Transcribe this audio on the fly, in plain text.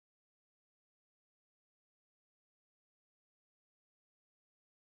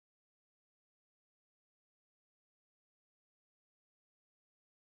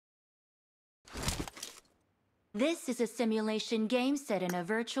This is a simulation game set in a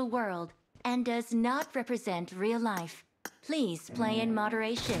virtual world and does not represent real life. Please play in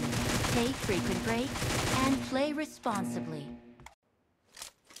moderation, take frequent breaks, and play responsibly.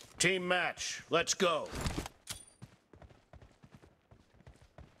 Team match, let's go.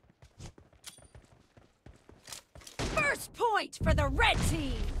 First point for the red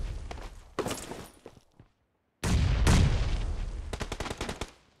team!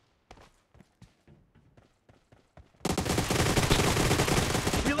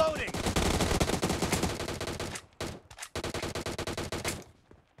 Reloading!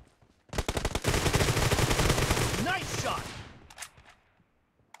 Nice shot!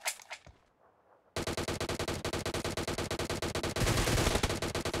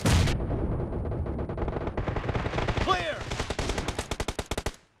 Clear!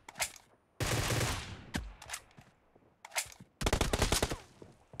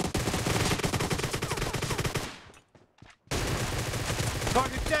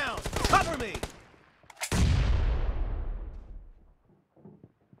 Target down! Cover me!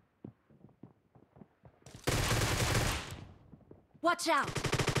 Watch out!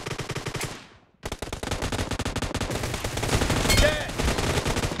 Dead!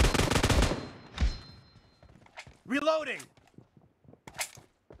 Reloading!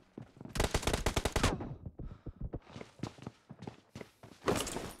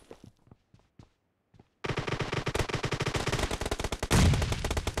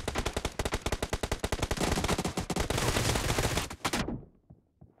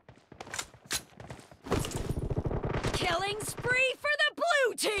 Killing spree for the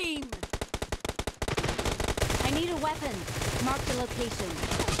blue team! I need a weapon. Mark the location.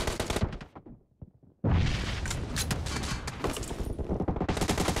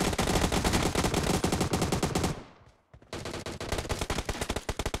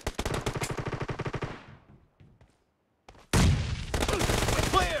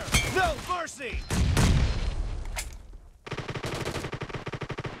 Clear! No mercy!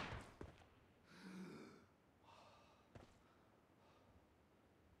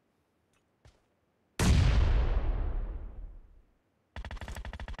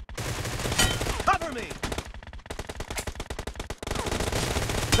 Cover me!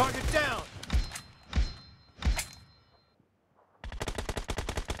 Target down!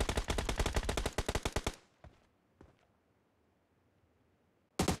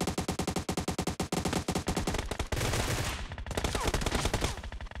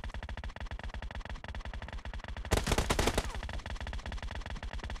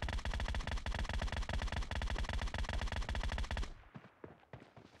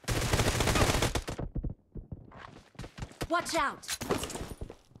 Watch out!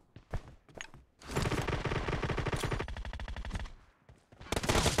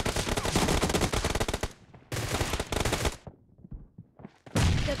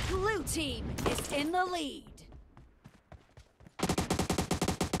 The blue team is in the lead.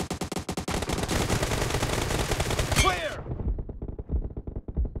 Clear!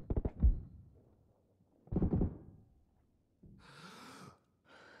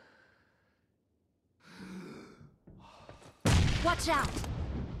 Watch out!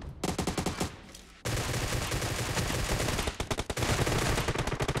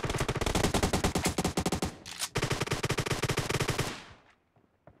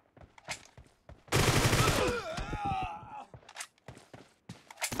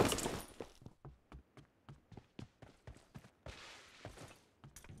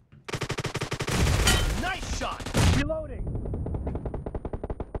 Nice shot! Reloading!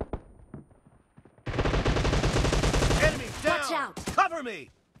 Enemy down! Watch out! Cover me!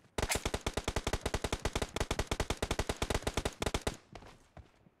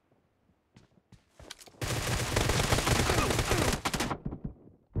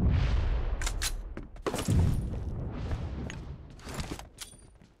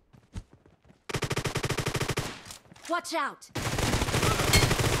 Watch out!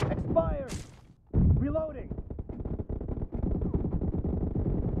 Expired! Reloading!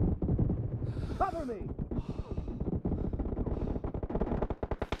 Cover me!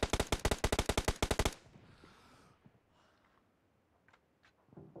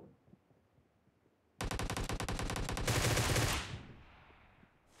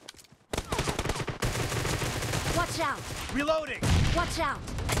 Watch out! Reloading! Watch out!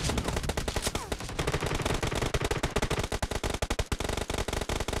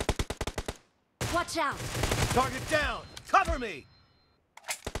 Watch out! Target down! Cover me!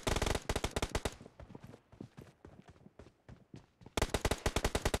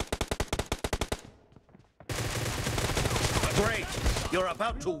 Great! You're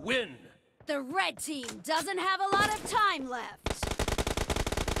about to win! The red team doesn't have a lot of time left.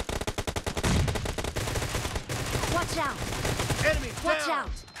 Watch out! Enemies Watch down! out.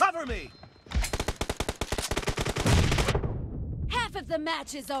 Cover me! Half of the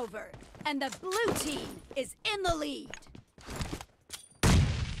match is over, and the blue team is in the lead.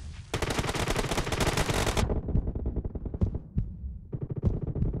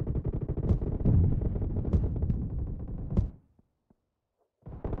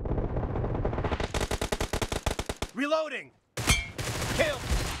 Reloading! Killed!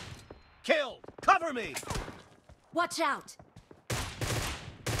 Killed! Cover me! Watch out!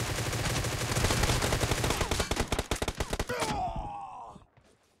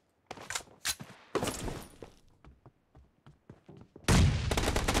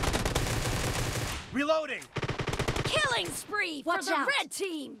 Reloading! Killing spree Watch for the out. red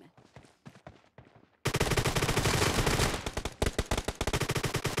team!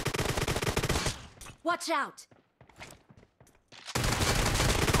 Watch out!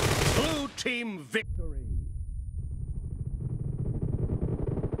 Blue team victory!